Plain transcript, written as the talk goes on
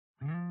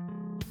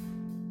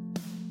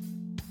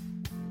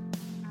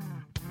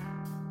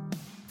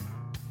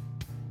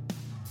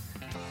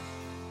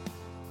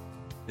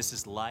This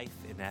is Life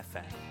in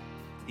FM,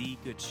 the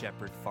Good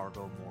Shepherd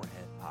Fargo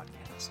Moorhead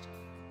podcast.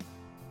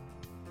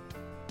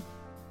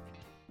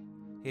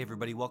 Hey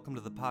everybody, welcome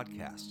to the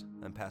podcast.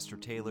 I'm Pastor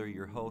Taylor,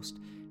 your host,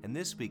 and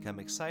this week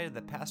I'm excited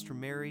that Pastor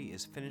Mary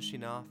is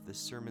finishing off this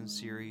sermon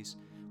series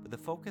with a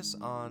focus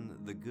on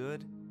the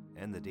good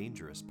and the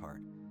dangerous part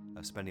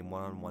of spending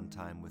one-on-one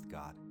time with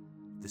God.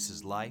 This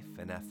is Life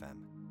in FM.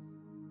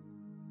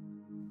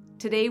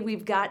 Today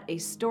we've got a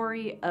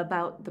story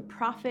about the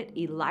prophet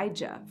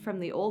Elijah from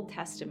the Old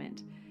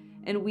Testament,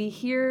 and we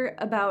hear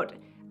about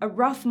a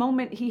rough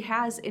moment he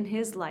has in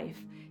his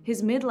life,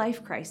 his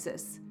midlife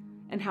crisis,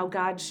 and how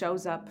God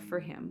shows up for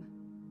him.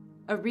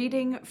 A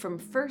reading from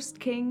 1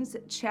 Kings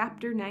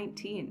chapter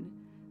 19.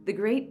 The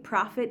great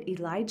prophet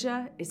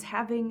Elijah is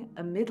having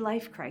a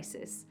midlife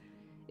crisis.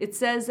 It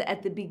says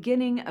at the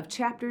beginning of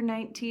chapter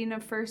 19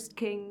 of 1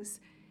 Kings,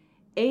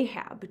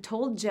 Ahab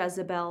told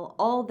Jezebel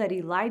all that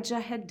Elijah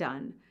had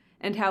done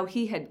and how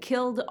he had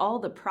killed all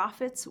the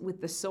prophets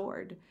with the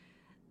sword.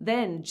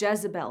 Then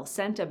Jezebel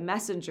sent a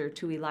messenger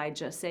to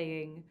Elijah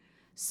saying,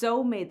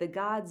 "So may the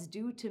gods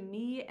do to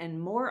me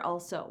and more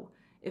also,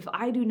 if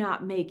I do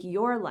not make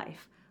your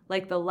life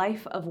like the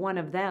life of one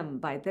of them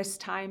by this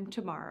time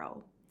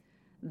tomorrow."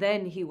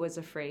 Then he was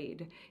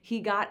afraid. He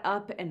got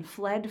up and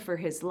fled for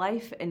his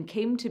life and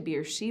came to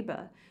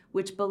Beersheba,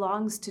 which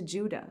belongs to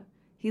Judah.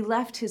 He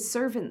left his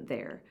servant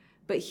there,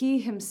 but he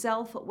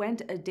himself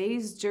went a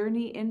day's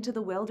journey into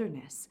the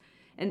wilderness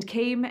and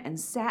came and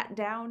sat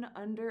down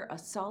under a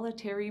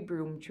solitary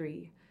broom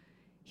tree.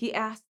 He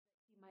asked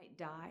that he might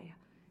die.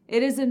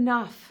 "It is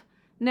enough.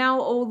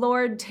 Now, O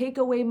Lord, take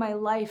away my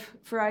life,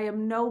 for I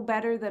am no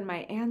better than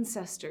my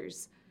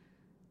ancestors."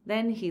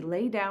 Then he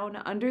lay down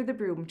under the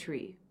broom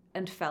tree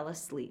and fell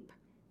asleep.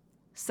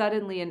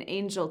 Suddenly an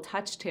angel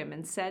touched him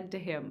and said to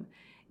him,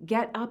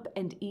 "Get up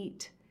and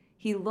eat."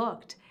 He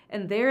looked,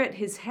 and there at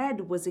his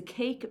head was a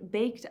cake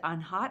baked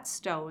on hot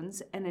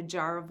stones and a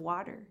jar of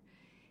water.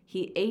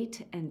 He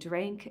ate and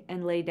drank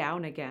and lay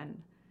down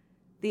again.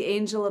 The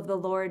angel of the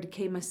Lord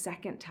came a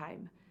second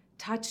time,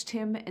 touched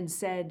him and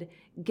said,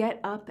 "Get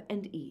up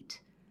and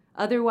eat.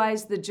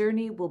 Otherwise the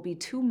journey will be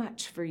too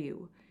much for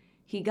you."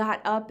 He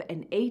got up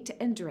and ate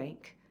and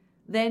drank.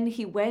 Then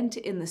he went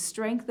in the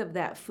strength of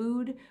that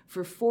food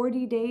for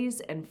 40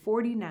 days and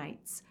 40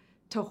 nights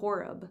to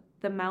Horeb,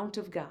 the mount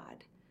of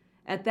God.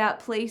 At that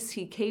place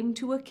he came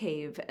to a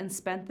cave and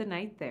spent the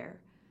night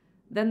there.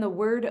 Then the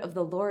word of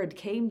the Lord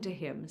came to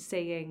him,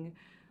 saying,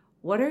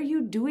 "What are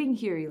you doing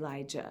here,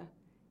 Elijah?"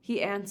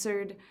 He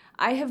answered,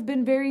 "I have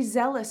been very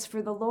zealous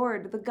for the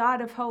Lord, the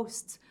God of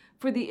hosts,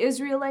 for the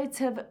Israelites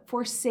have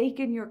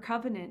forsaken your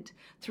covenant,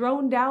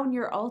 thrown down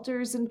your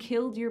altars, and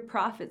killed your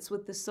prophets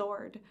with the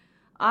sword.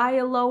 I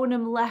alone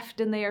am left,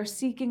 and they are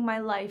seeking my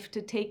life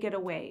to take it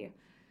away."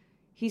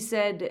 He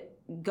said,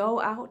 "Go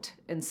out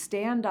and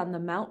stand on the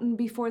mountain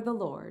before the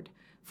Lord,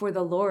 for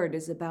the Lord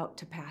is about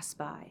to pass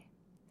by."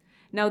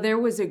 Now there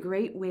was a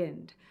great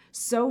wind,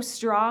 so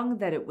strong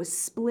that it was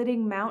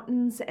splitting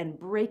mountains and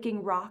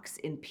breaking rocks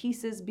in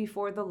pieces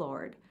before the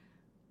Lord.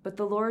 But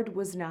the Lord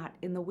was not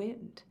in the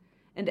wind.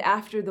 And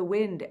after the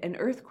wind, an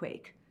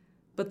earthquake.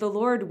 But the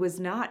Lord was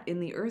not in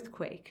the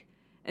earthquake.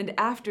 And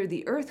after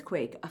the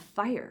earthquake, a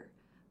fire.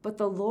 But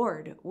the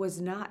Lord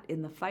was not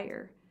in the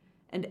fire.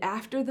 And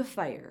after the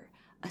fire,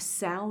 a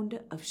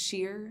sound of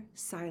sheer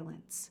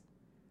silence.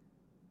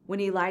 When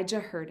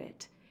Elijah heard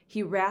it,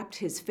 he wrapped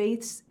his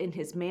face in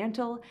his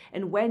mantle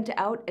and went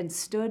out and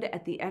stood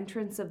at the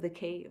entrance of the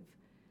cave.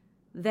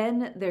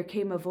 Then there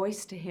came a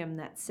voice to him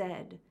that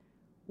said,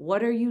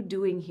 "What are you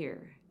doing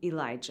here,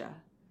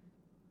 Elijah?"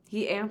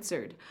 He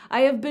answered,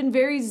 "I have been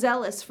very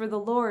zealous for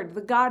the Lord,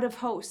 the God of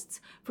hosts,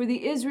 for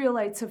the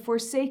Israelites have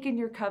forsaken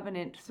your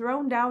covenant,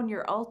 thrown down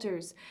your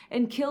altars,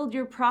 and killed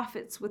your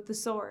prophets with the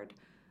sword.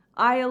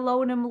 I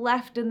alone am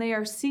left, and they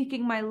are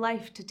seeking my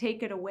life to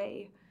take it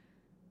away."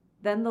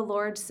 Then the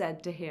Lord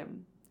said to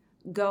him,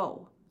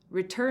 "Go,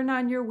 return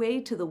on your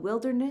way to the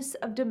wilderness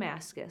of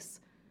Damascus.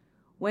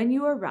 When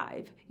you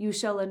arrive, you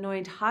shall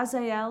anoint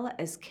Hazael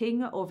as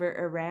king over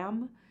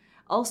Aram.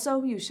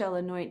 Also you shall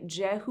anoint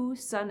Jehu,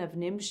 son of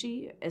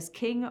Nimshi, as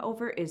king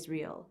over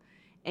Israel.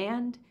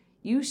 And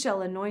you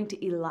shall anoint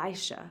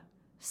Elisha,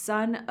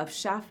 son of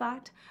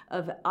Shaphat,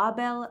 of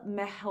Abel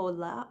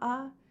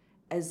Meholah,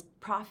 as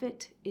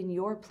prophet in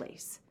your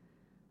place."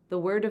 The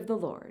word of the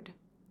Lord.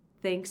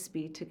 Thanks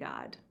be to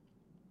God.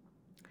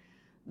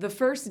 The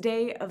first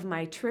day of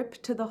my trip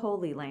to the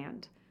Holy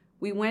Land,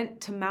 we went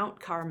to Mount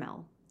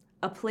Carmel,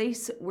 a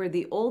place where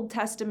the Old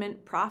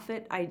Testament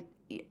prophet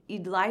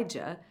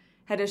Elijah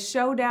had a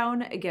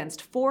showdown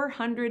against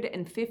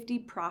 450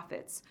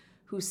 prophets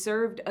who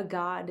served a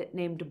god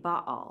named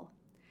Baal.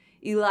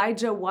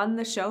 Elijah won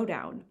the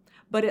showdown,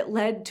 but it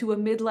led to a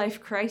midlife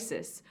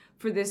crisis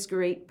for this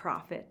great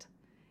prophet.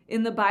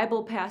 In the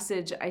Bible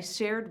passage I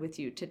shared with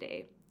you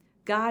today,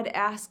 God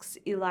asks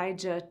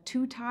Elijah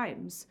 2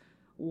 times,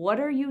 "What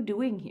are you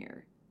doing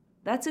here?"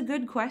 That's a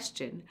good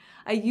question.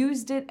 I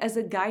used it as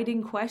a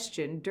guiding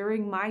question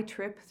during my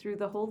trip through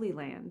the Holy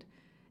Land.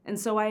 And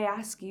so I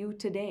ask you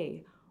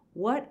today,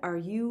 What are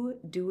you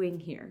doing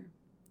here?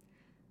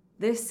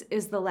 This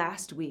is the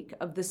last week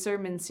of the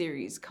sermon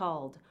series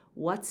called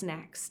What's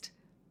Next?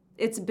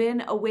 It's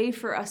been a way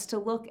for us to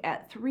look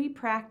at 3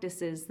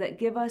 practices that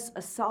give us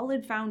a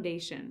solid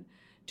foundation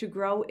to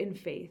grow in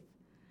faith.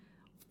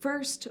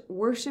 First,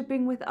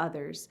 worshiping with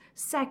others.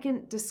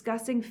 Second,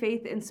 discussing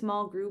faith in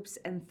small groups.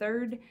 And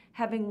third,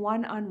 having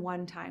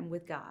one-on-one time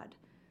with God.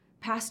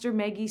 Pastor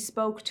Maggie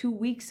spoke 2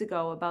 weeks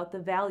ago about the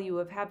value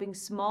of having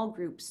small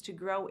groups to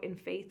grow in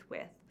faith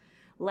with.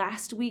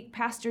 Last week,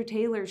 Pastor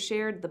Taylor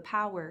shared the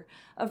power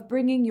of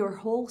bringing your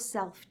whole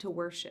self to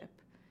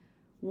worship.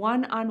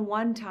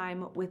 One-on-one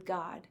time with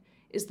God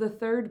is the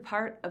third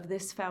part of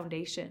this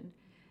foundation.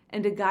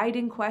 And a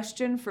guiding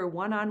question for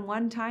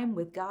one-on-one time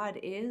with God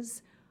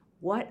is,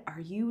 what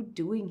are you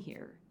doing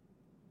here?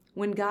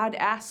 When God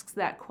asks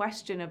that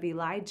question of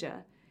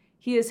Elijah,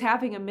 he is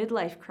having a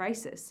midlife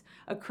crisis,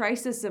 a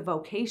crisis of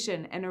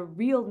vocation, and a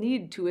real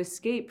need to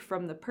escape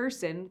from the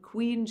person,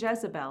 Queen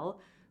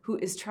Jezebel, who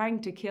is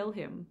trying to kill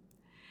him.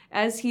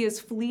 As he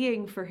is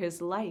fleeing for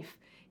his life,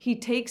 he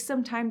takes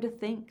some time to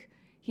think.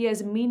 He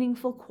has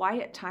meaningful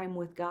quiet time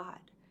with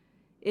God.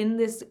 In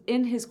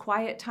his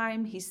quiet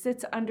time, he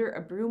sits under a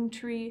broom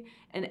tree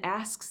and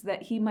asks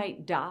that he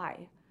might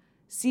die.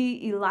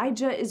 See,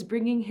 Elijah is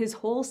bringing his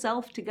whole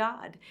self to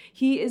God.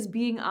 He is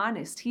being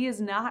honest. He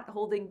is not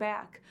holding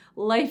back.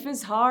 Life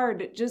is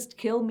hard. Just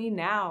kill me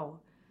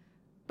now.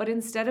 But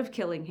instead of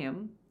killing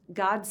him,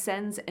 God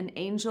sends an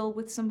angel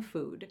with some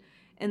food,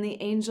 and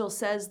the angel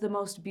says the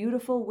most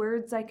beautiful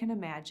words I can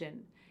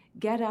imagine.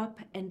 Get up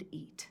and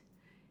eat.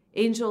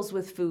 Angels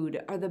with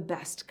food are the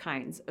best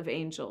kinds of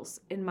angels,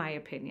 in my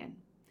opinion.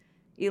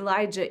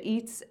 Elijah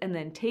eats and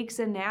then takes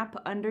a nap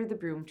under the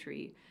broom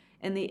tree,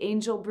 and the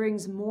angel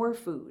brings more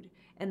food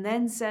and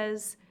then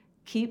says,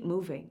 keep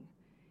moving.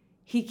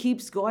 He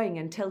keeps going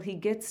until he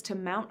gets to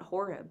Mount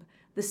Horeb,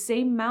 the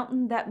same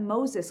mountain that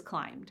Moses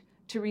climbed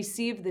to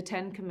receive the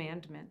 10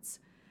 Commandments.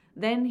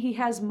 Then he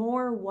has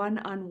more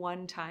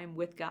one-on-one time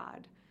with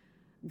God.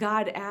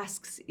 God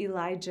asks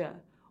Elijah,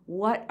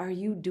 what are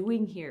you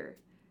doing here?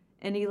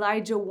 And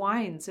Elijah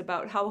whines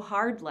about how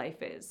hard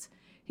life is.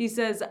 He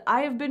says,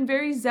 I have been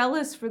very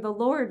zealous for the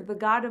Lord, the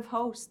God of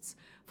hosts,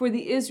 for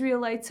the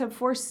Israelites have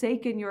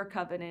forsaken your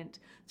covenant,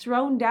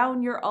 thrown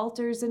down your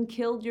altars, and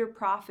killed your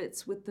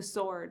prophets with the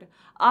sword.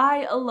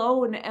 I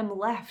alone am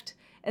left,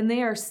 and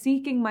they are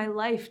seeking my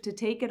life to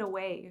take it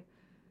away.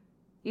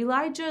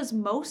 Elijah is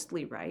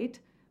mostly right.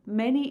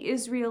 Many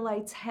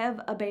Israelites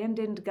have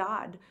abandoned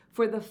God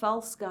for the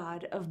false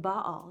god of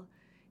Baal.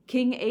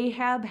 King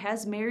Ahab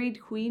has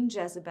married Queen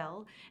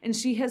Jezebel, and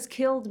she has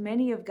killed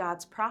many of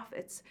God's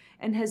prophets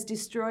and has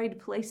destroyed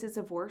places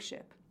of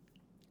worship.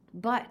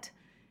 But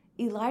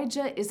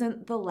Elijah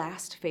isn't the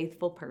last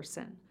faithful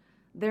person.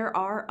 There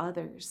are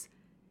others.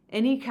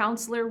 Any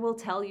counselor will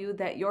tell you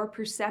that your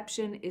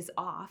perception is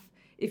off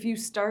if you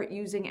start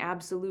using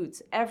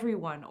absolutes,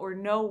 everyone or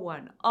no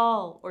one,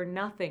 all or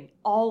nothing,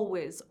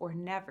 always or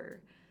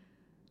never.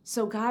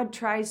 So God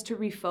tries to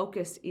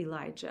refocus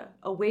Elijah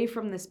away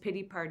from this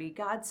pity party.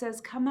 God says,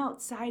 come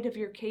outside of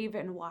your cave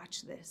and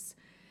watch this.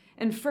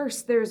 And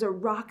first there's a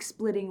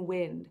rock-splitting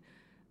wind,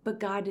 but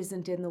God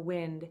isn't in the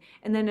wind.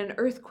 And then an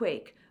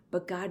earthquake,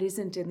 but God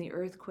isn't in the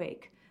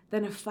earthquake.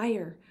 Then a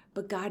fire,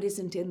 but God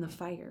isn't in the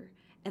fire.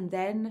 And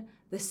then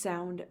the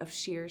sound of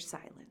sheer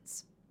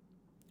silence.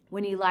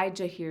 When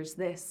Elijah hears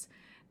this,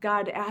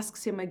 God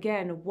asks him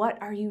again,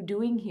 what are you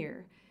doing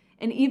here?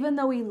 And even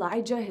though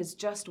Elijah has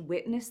just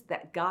witnessed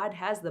that God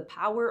has the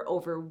power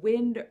over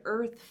wind,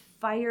 earth,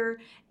 fire,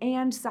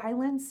 and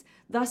silence,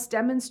 thus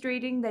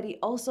demonstrating that he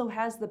also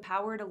has the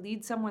power to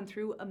lead someone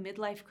through a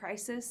midlife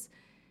crisis,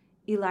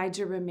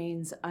 Elijah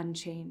remains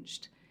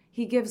unchanged.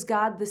 He gives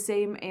God the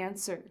same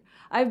answer.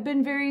 I've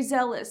been very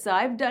zealous.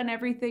 I've done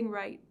everything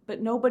right,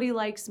 but nobody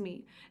likes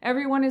me.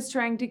 Everyone is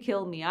trying to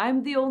kill me.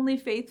 I'm the only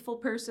faithful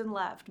person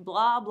left.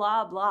 Blah,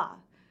 blah, blah.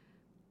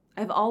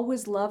 I've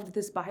always loved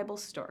this Bible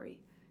story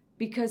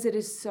because it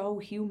is so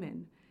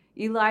human.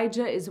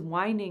 Elijah is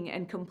whining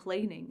and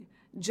complaining,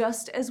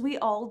 just as we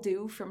all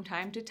do from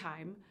time to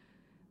time.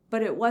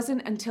 But it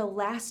wasn't until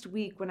last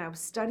week when I was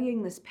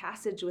studying this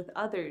passage with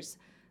others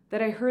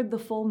that I heard the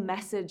full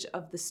message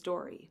of the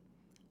story.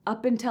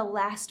 Up until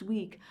last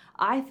week,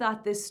 I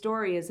thought this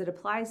story, as it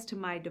applies to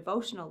my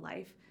devotional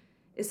life,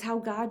 is how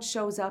God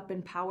shows up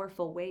in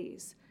powerful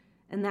ways,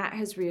 and that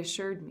has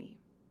reassured me.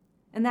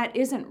 And that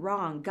isn't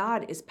wrong.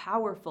 God is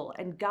powerful,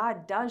 and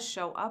God does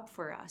show up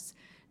for us,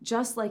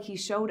 just like he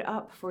showed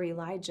up for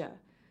Elijah.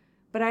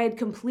 But I had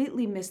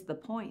completely missed the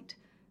point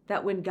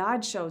that when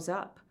God shows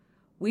up,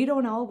 we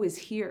don't always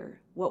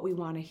hear what we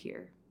want to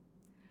hear.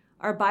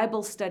 Our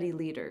Bible study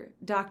leader,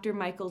 Dr.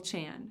 Michael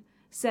Chan,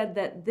 said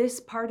that this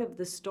part of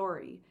the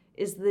story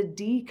is the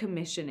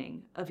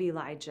decommissioning of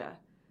Elijah.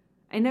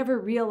 I never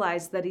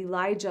realized that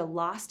Elijah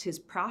lost his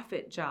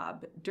prophet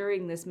job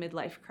during this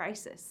midlife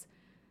crisis.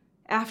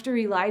 After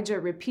Elijah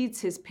repeats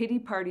his pity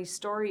party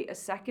story a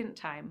second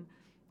time,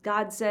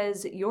 God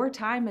says, your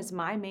time as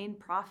my main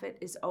prophet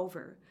is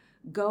over.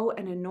 Go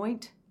and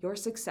anoint your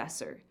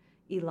successor,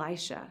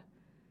 Elisha.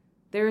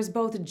 There is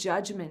both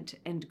judgment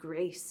and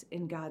grace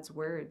in God's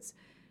words.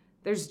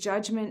 There's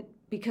judgment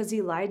because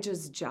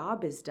Elijah's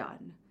job is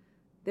done.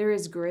 There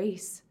is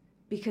grace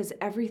because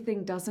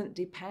everything doesn't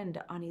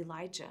depend on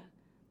Elijah.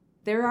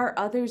 There are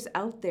others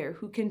out there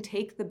who can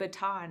take the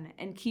baton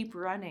and keep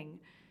running,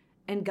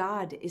 and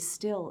God is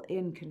still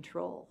in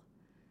control.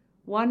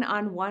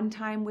 One-on-one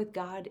time with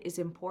God is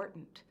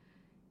important,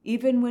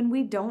 even when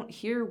we don't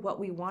hear what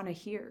we want to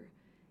hear,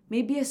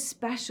 maybe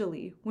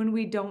especially when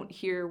we don't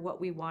hear what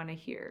we want to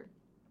hear.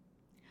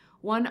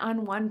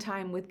 One-on-one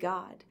time with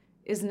God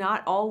is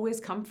not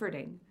always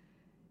comforting.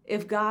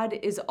 If God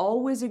is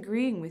always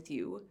agreeing with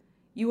you,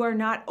 you are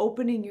not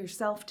opening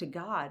yourself to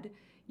God.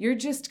 You're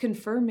just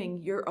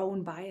confirming your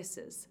own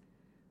biases.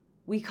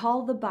 We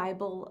call the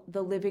Bible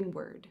the living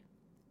word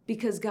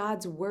because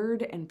God's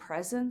word and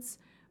presence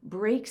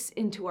breaks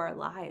into our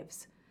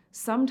lives,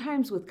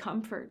 sometimes with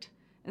comfort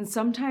and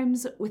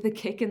sometimes with a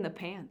kick in the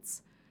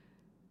pants.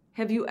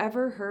 Have you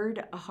ever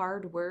heard a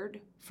hard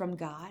word from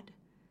God?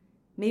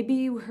 Maybe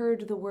you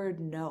heard the word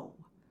no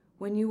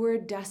when you were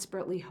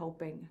desperately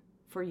hoping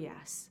for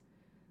yes.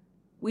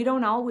 We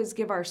don't always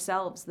give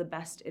ourselves the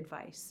best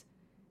advice.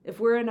 If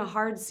we're in a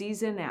hard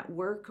season at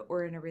work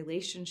or in a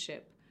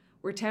relationship,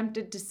 we're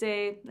tempted to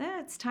say,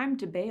 it's time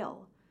to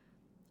bail.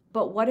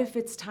 But what if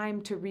it's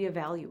time to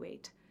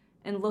reevaluate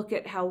and look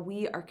at how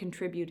we are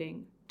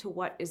contributing to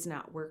what is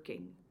not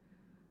working?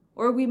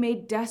 Or we may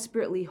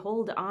desperately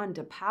hold on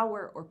to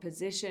power or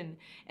position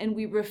and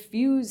we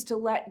refuse to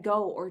let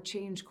go or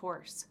change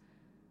course.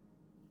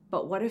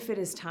 But what if it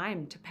is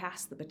time to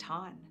pass the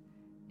baton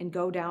and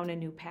go down a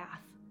new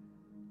path?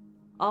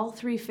 All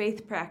three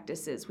faith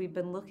practices we've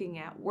been looking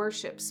at,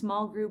 worship,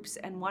 small groups,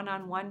 and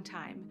one-on-one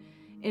time,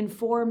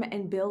 inform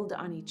and build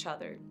on each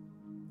other.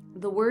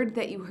 The word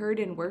that you heard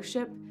in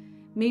worship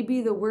may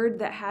be the word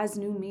that has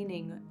new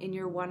meaning in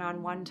your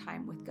one-on-one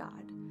time with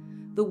God.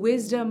 The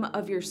wisdom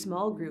of your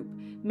small group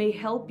may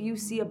help you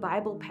see a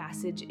Bible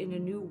passage in a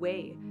new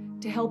way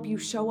to help you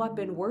show up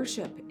in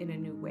worship in a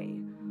new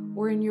way,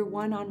 or in your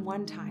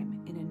one-on-one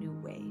time in a new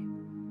way.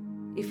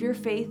 If your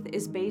faith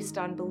is based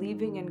on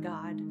believing in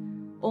God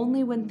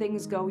only when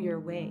things go your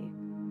way,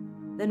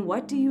 then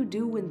what do you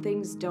do when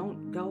things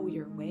don't go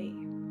your way?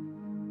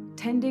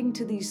 Tending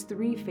to these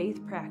three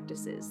faith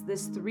practices,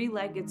 this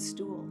three-legged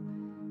stool,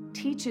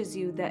 teaches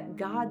you that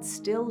God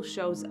still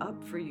shows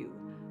up for you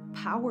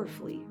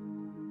powerfully,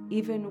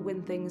 even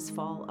when things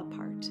fall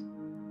apart.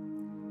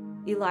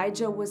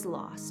 Elijah was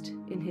lost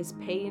in his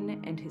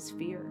pain and his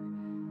fear,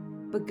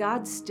 but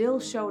God still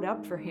showed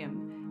up for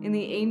him in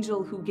the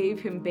angel who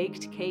gave him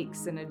baked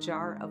cakes and a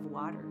jar of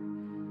water.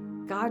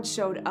 God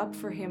showed up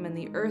for him in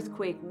the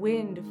earthquake,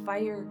 wind,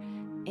 fire,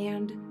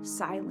 and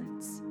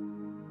silence.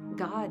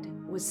 God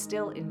was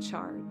still in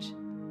charge.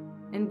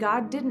 And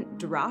God didn't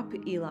drop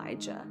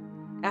Elijah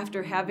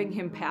after having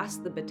him pass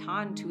the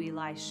baton to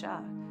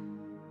Elisha.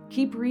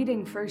 Keep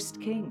reading 1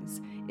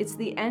 Kings. It's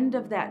the end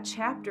of that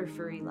chapter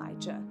for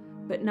Elijah,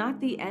 but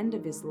not the end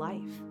of his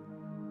life.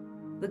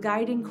 The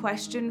guiding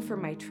question for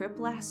my trip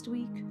last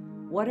week,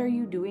 what are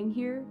you doing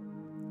here?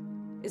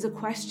 Is an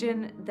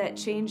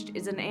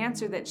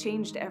answer that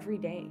changed every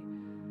day.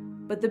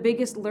 But the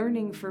biggest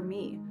learning for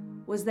me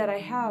was that I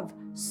have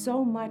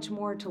so much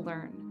more to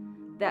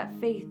learn, that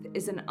faith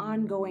is an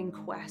ongoing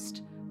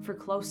quest for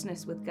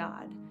closeness with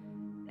God,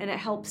 and it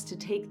helps to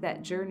take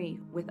that journey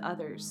with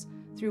others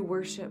through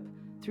worship,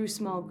 through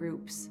small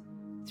groups,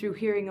 through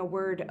hearing a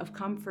word of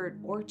comfort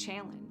or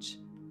challenge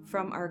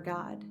from our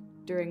God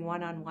during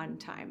one-on-one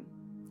time.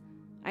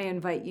 I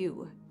invite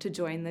you to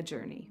join the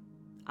journey.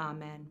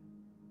 Amen.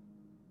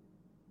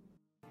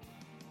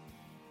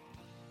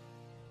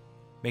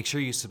 Make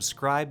sure you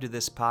subscribe to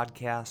this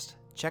podcast,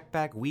 check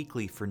back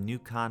weekly for new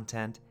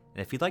content,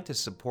 and if you'd like to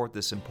support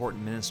this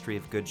important ministry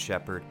of Good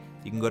Shepherd,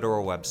 you can go to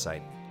our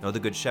website,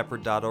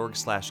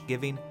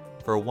 knowthegoodShepherd.org/giving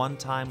for a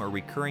one-time or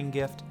recurring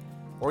gift,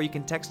 or you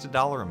can text a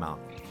dollar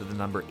amount to the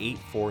number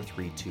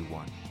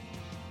 84321.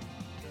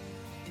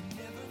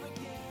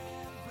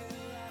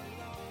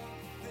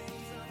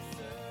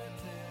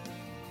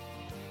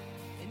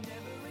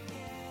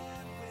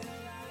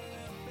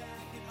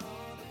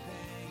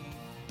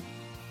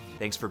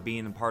 Thanks for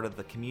being a part of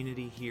the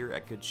community here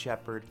at Good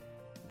Shepherd.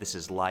 This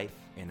is Life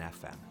in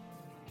FM.